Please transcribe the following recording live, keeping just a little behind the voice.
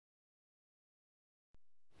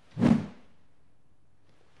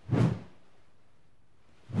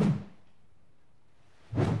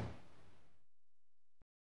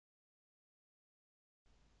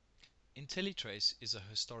IntelliTrace is a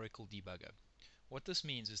historical debugger. What this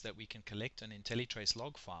means is that we can collect an IntelliTrace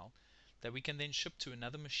log file that we can then ship to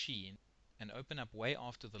another machine and open up way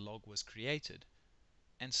after the log was created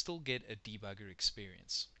and still get a debugger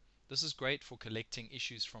experience. This is great for collecting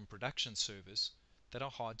issues from production servers that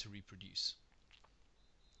are hard to reproduce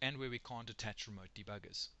and where we can't attach remote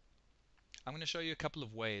debuggers. I'm going to show you a couple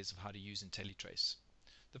of ways of how to use IntelliTrace.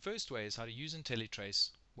 The first way is how to use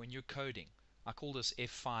IntelliTrace when you're coding. I call this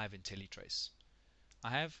F5 IntelliTrace.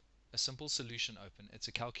 I have a simple solution open. It's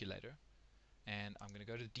a calculator, and I'm going to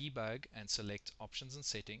go to debug and select options and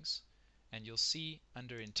settings, and you'll see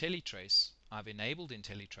under IntelliTrace I've enabled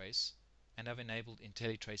IntelliTrace and I've enabled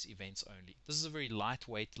IntelliTrace events only. This is a very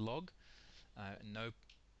lightweight log,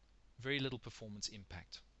 very little performance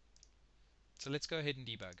impact. So let's go ahead and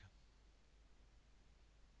debug.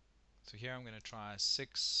 So here I'm going to try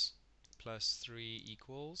 6 plus 3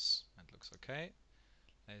 equals, that looks okay.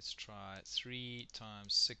 Let's try 3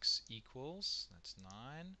 times 6 equals, that's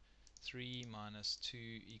 9. 3 minus 2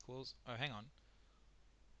 equals, oh hang on,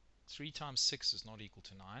 3 times 6 is not equal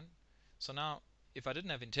to 9. So now if I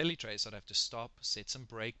didn't have IntelliTrace, I'd have to stop, set some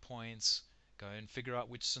breakpoints, go and figure out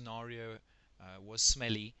which scenario was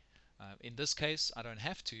smelly. In this case I don't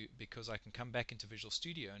have to, because I can come back into Visual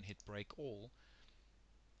Studio and hit break all.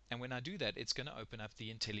 And when I do that, it's going to open up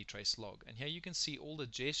the IntelliTrace log. And here you can see all the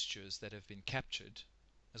gestures that have been captured,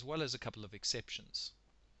 as well as a couple of exceptions.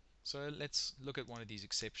 So let's look at one of these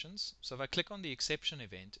exceptions. So if I click on the exception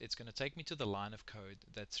event, it's going to take me to the line of code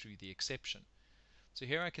that threw the exception. So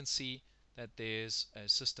here I can see that there's a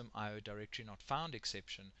system IO directory not found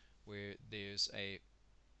exception, where there's a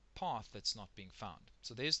path that's not being found.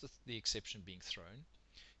 So there's the exception being thrown.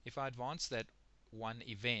 If I advance that one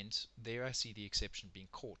event, there I see the exception being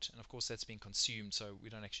caught, and of course that's being consumed, so we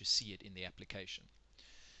don't actually see it in the application.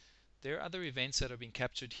 There are other events that have been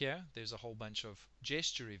captured here. There's a whole bunch of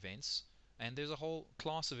gesture events, and there's a whole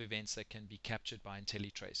class of events that can be captured by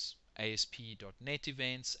IntelliTrace. ASP.NET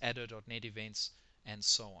events, adder.NET events, and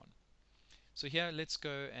so on. So here let's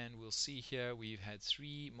go and we'll see here we've had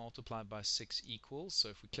 3 multiplied by 6 equals. So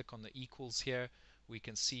if we click on the equals here, we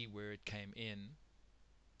can see where it came in.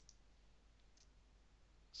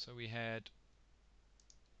 So we had,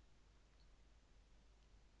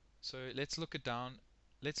 so let's look down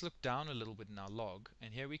a little bit in our log,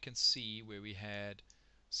 and here we can see where we had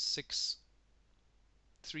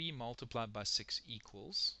 3 multiplied by 6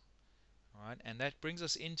 equals. Alright, and that brings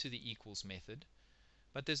us into the equals method,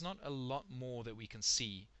 but there's not a lot more that we can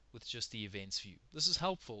see with just the events view. This is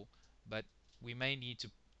helpful, but we may need to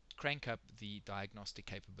crank up the diagnostic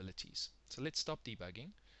capabilities. So let's stop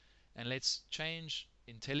debugging and let's change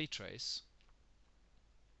IntelliTrace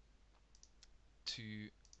to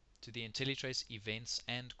the IntelliTrace events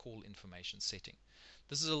and call information setting.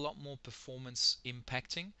 This is a lot more performance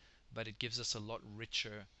impacting, but it gives us a lot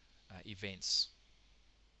richer events.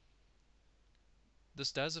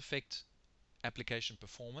 This does affect application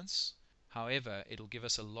performance, however it'll give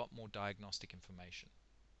us a lot more diagnostic information.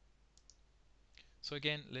 So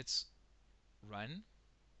again, let's run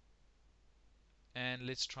and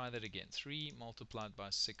let's try that again. 3 multiplied by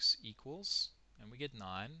 6 equals, and we get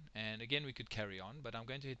 9, and again we could carry on, but I'm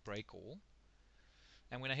going to hit break all.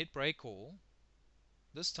 And when I hit break all,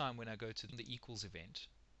 this time when I go to the equals event,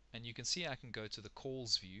 and you can see I can go to the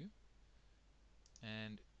calls view,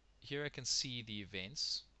 and here I can see the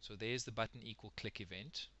events. So there's the button equal click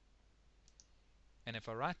event, and if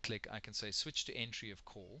I right click I can say switch to entry of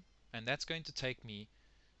call, and that's going to take me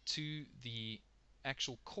to the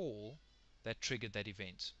actual call that triggered that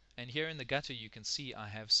event. And here in the gutter you can see I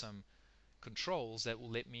have some controls that will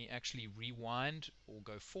let me actually rewind or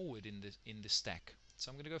go forward in the stack. So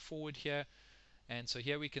I'm going to go forward here, and so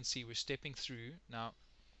here we can see we're stepping through. Now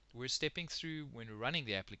we're stepping through when we're running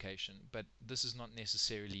the application, but this is not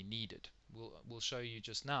necessarily needed. We'll show you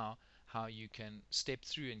just now how you can step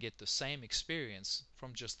through and get the same experience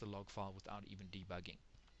from just the log file without even debugging.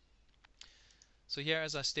 So here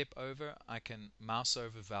as I step over, I can mouse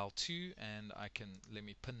over val2 and I can, let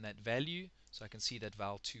me pin that value so I can see that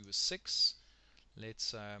val2 is 6.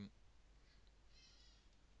 Let's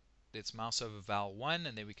mouse over val1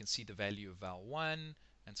 and then we can see the value of val1,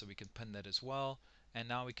 and so we can pin that as well. And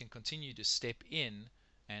now we can continue to step in,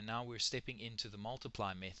 and now we're stepping into the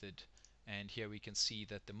multiply method, and here we can see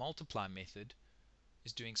that the multiply method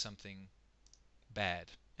is doing something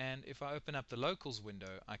bad. And if I open up the locals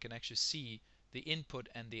window, I can actually see the input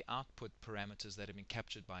and the output parameters that have been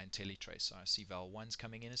captured by IntelliTrace. So I see val1's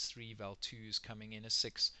coming in as 3, val2's coming in as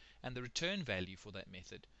 6, and the return value for that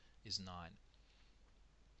method is 9.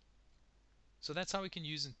 So that's how we can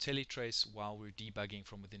use IntelliTrace while we're debugging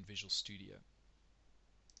from within Visual Studio.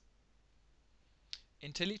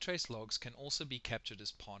 IntelliTrace logs can also be captured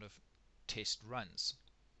as part of test runs.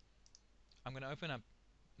 I'm going to open up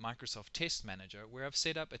Microsoft Test Manager where I've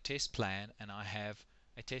set up a test plan and I have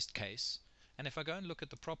a test case. And if I go and look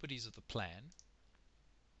at the properties of the plan,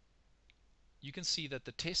 you can see that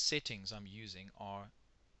the test settings I'm using are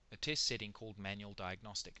a test setting called Manual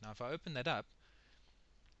Diagnostic. Now if I open that up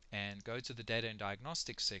and go to the Data and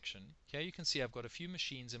Diagnostics section, here you can see I've got a few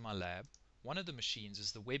machines in my lab. One of the machines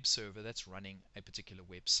is the web server that's running a particular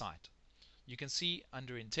website. You can see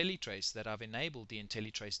under IntelliTrace that I've enabled the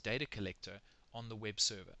IntelliTrace data collector on the web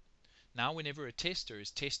server. Now whenever a tester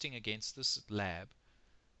is testing against this lab,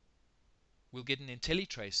 we'll get an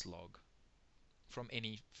IntelliTrace log from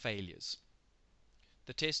any failures.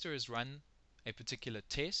 The tester has run a particular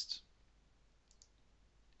test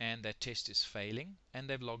and that test is failing and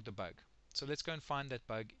they've logged a bug. So let's go and find that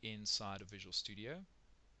bug inside of Visual Studio.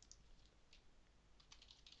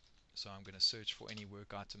 So I'm going to search for any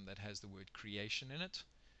work item that has the word creation in it.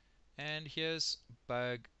 And here's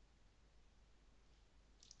bug.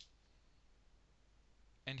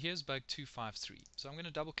 And here's bug 253. So I'm going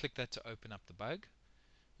to double click that to open up the bug.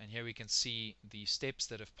 And here we can see the steps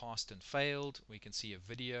that have passed and failed. We can see a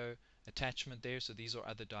video attachment there. So these are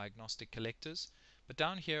other diagnostic collectors. But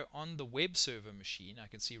down here on the web server machine, I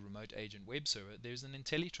can see remote agent web server, there's an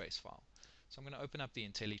IntelliTrace file. So I'm going to open up the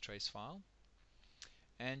IntelliTrace file.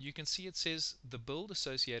 And you can see it says the build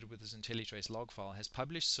associated with this IntelliTrace log file has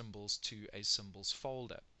published symbols to a symbols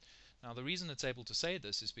folder. Now the reason it's able to say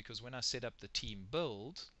this is because when I set up the team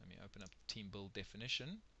build, let me open up the team build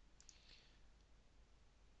definition.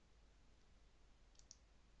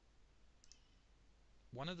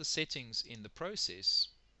 One of the settings in the process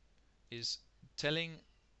is telling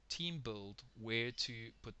team build where to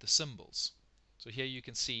put the symbols. So here you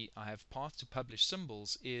can see I have path to publish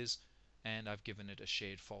symbols is, and I've given it a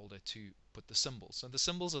shared folder to put the symbols. So the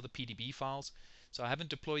symbols are the PDB files. So I haven't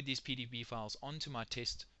deployed these PDB files onto my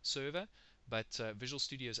test server, but Visual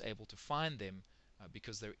Studio is able to find them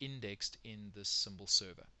because they're indexed in this symbol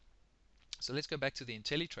server. So let's go back to the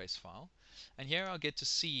IntelliTrace file, and here I'll get to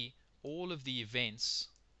see all of the events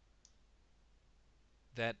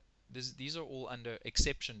that these are all under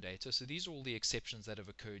exception data. So these are all the exceptions that have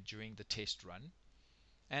occurred during the test run,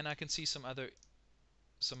 and I can see some other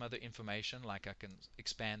information, like I can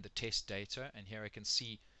expand the test data, and here I can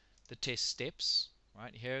see the test steps.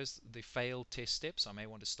 Right, here's the failed test steps. I may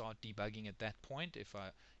want to start debugging at that point if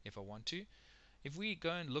I want to. If we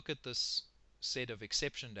go and look at this set of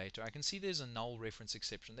exception data, I can see there's a null reference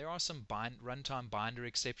exception. There are some runtime binder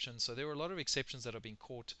exceptions, so there are a lot of exceptions that are being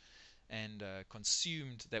caught and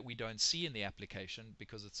consumed that we don't see in the application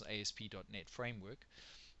because it's an ASP.NET framework.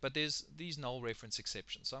 But there's these null reference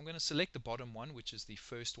exceptions. So I'm going to select the bottom one, which is the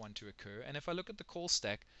first one to occur. And if I look at the call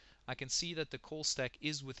stack, I can see that the call stack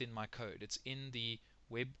is within my code. It's in the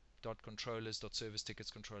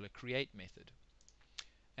web.controllers.serviceticketsController create method.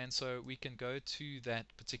 And so we can go to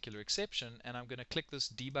that particular exception, and I'm going to click this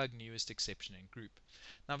debug newest exception in group.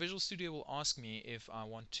 Now Visual Studio will ask me if I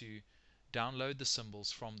want to download the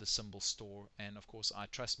symbols from the symbol store, and of course I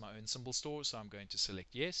trust my own symbol store, so I'm going to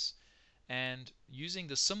select yes. And using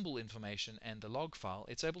the symbol information and the log file,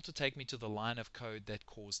 it's able to take me to the line of code that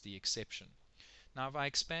caused the exception. Now if I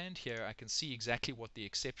expand here, I can see exactly what the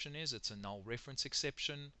exception is. It's a null reference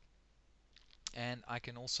exception, and I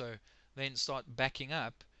can also then start backing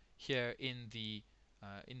up here in the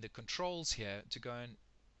controls here to go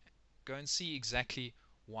and see exactly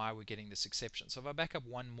why we're getting this exception. So if I back up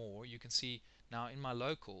one more, you can see now in my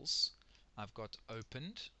locals I've got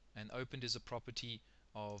opened, and opened is a property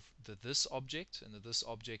of the this object, and the this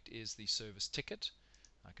object is the service ticket.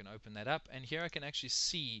 I can open that up, and here I can actually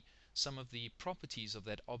see some of the properties of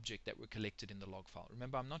that object that were collected in the log file.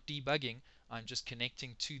 Remember, I'm not debugging, I'm just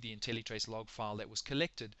connecting to the IntelliTrace log file that was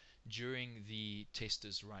collected during the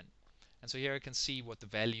tester's run. And so here I can see what the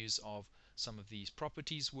values of some of these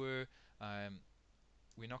properties were.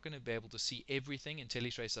 We're not going to be able to see everything.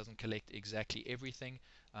 IntelliTrace doesn't collect exactly everything.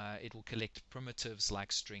 It will collect primitives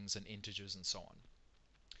like strings and integers and so on.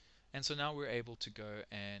 And so now we're able to go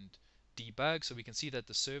and debug. So we can see that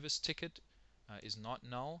the service ticket is not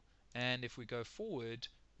null. And if we go forward,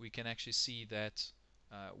 we can actually see that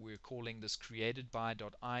we're calling this created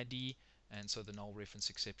by.id, and so the null reference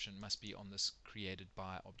exception must be on this created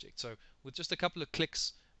by object. So with just a couple of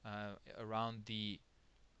clicks around the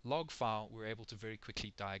log file, we're able to very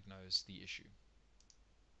quickly diagnose the issue.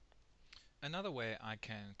 Another way I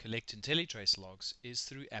can collect IntelliTrace logs is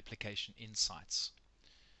through application insights.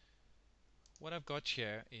 what I've got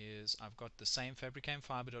here is I've got the same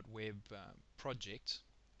fabricamfiber.web project,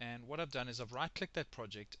 and what I've done is I've right-clicked that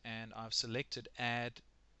project and I've selected Add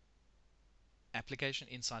Application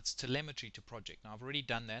Insights Telemetry to Project. Now I've already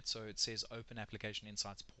done that, so it says Open Application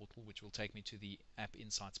Insights Portal, which will take me to the App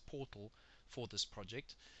Insights portal for this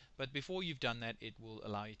project. But before you've done that, it will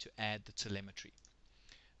allow you to add the telemetry.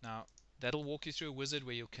 Now that'll walk you through a wizard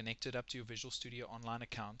where you'll connect it up to your Visual Studio Online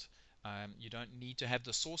account. You don't need to have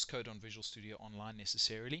the source code on Visual Studio Online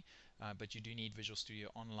necessarily, but you do need Visual Studio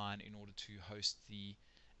Online in order to host the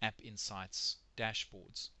App Insights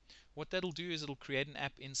dashboards. What that'll do is it'll create an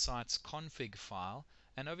App Insights config file,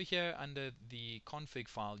 and over here under the config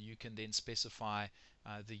file you can then specify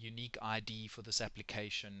the unique ID for this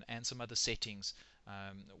application and some other settings,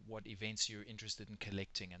 what events you're interested in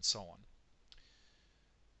collecting and so on.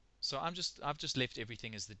 So I've just left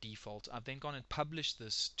everything as the default. I've then gone and published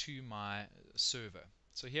this to my server.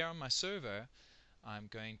 So here on my server I'm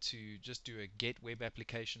going to just do a get web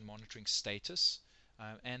application monitoring status,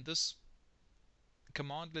 and this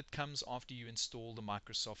commandlet comes after you install the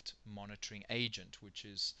Microsoft Monitoring Agent, which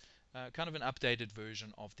is kind of an updated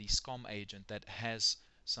version of the SCOM agent that has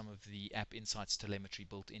some of the App Insights telemetry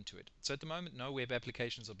built into it. So at the moment no web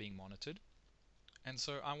applications are being monitored, and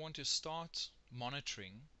so I want to start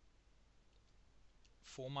monitoring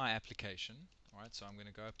for my application. Alright, so I'm going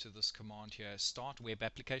to go up to this command here, start web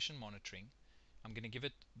application monitoring. I'm going to give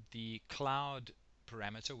it the cloud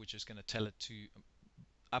parameter, which is going to tell it to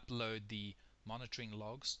upload the monitoring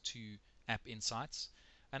logs to App Insights,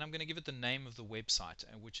 and I'm going to give it the name of the website,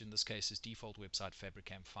 which in this case is default website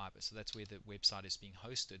Fabricam Fiber. So that's where the website is being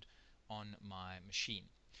hosted on my machine.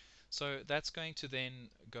 So that's going to then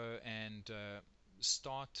go and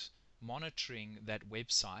start monitoring that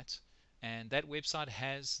website, and that website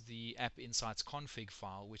has the App Insights config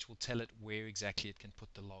file, which will tell it where exactly it can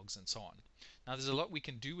put the logs and so on. Now there's a lot we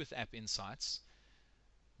can do with App Insights,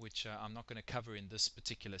 which I'm not going to cover in this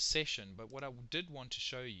particular session, but what I did want to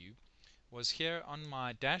show you was here on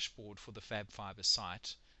my dashboard for the FabFiber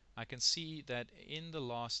site. I can see that in the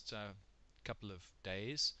last couple of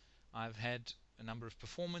days I've had a number of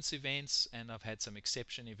performance events, and I've had some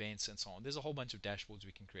exception events and so on. There's a whole bunch of dashboards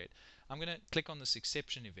we can create. I'm going to click on this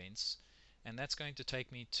exception events, and that's going to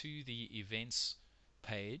take me to the events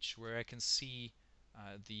page where I can see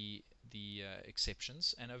the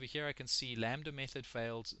exceptions, and over here I can see lambda method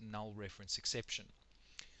failed, null reference exception.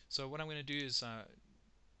 So what I'm going to do is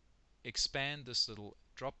expand this little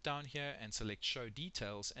drop down here and select show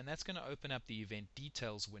details, and that's going to open up the event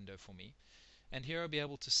details window for me, and here I'll be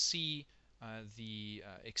able to see the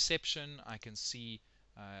exception. I can see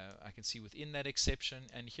within that exception,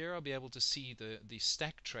 and here I'll be able to see the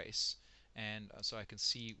stack trace, and so I can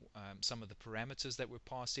see some of the parameters that were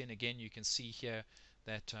passed in. Again, you can see here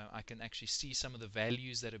that I can actually see some of the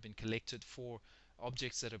values that have been collected for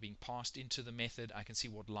objects that are being passed into the method. I can see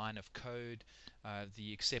what line of code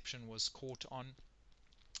the exception was caught on.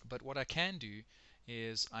 But what I can do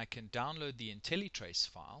is I can download the IntelliTrace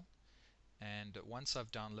file, and once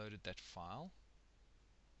I've downloaded that file,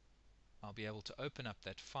 I'll be able to open up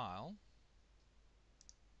that file,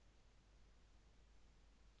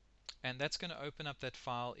 and that's going to open up that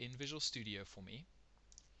file in Visual Studio for me,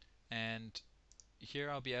 and here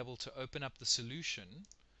I'll be able to open up the solution.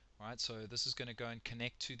 Right, so this is going to go and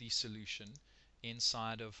connect to the solution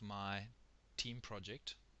inside of my team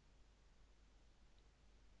project.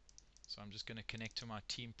 So I'm just going to connect to my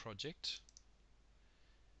team project,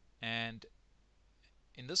 and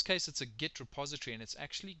in this case it's a Git repository, and it's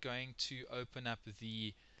actually going to open up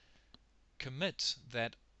the commit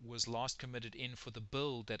that was last committed in for the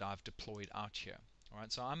build that I've deployed out here.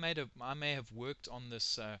 Alright, so I may have worked on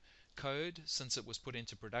this code since it was put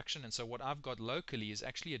into production, and so what I've got locally is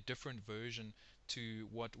actually a different version to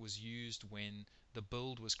what was used when the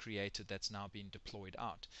build was created that's now been deployed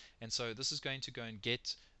out. And so this is going to go and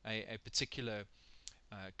get a particular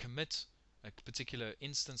commit, a particular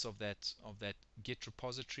instance of that Git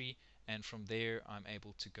repository, and from there I'm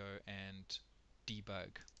able to go and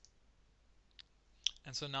debug.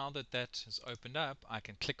 And so now that that has opened up, I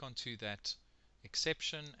can click onto that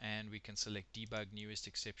exception, and we can select debug newest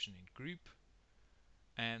exception in group,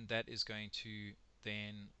 and that is going to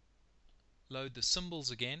then load the symbols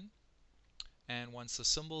again, and once the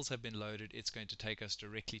symbols have been loaded, it's going to take us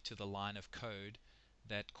directly to the line of code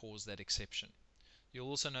that caused that exception. You'll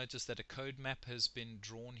also notice that a code map has been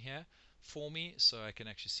drawn here for me, so I can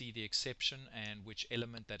actually see the exception and which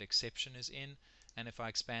element that exception is in, and if I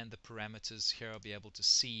expand the parameters here, I'll be able to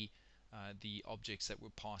see the objects that were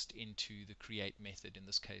passed into the create method. In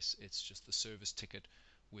this case it's just the service ticket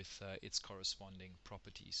with its corresponding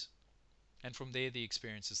properties. And from there the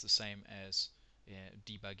experience is the same as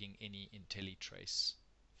debugging any IntelliTrace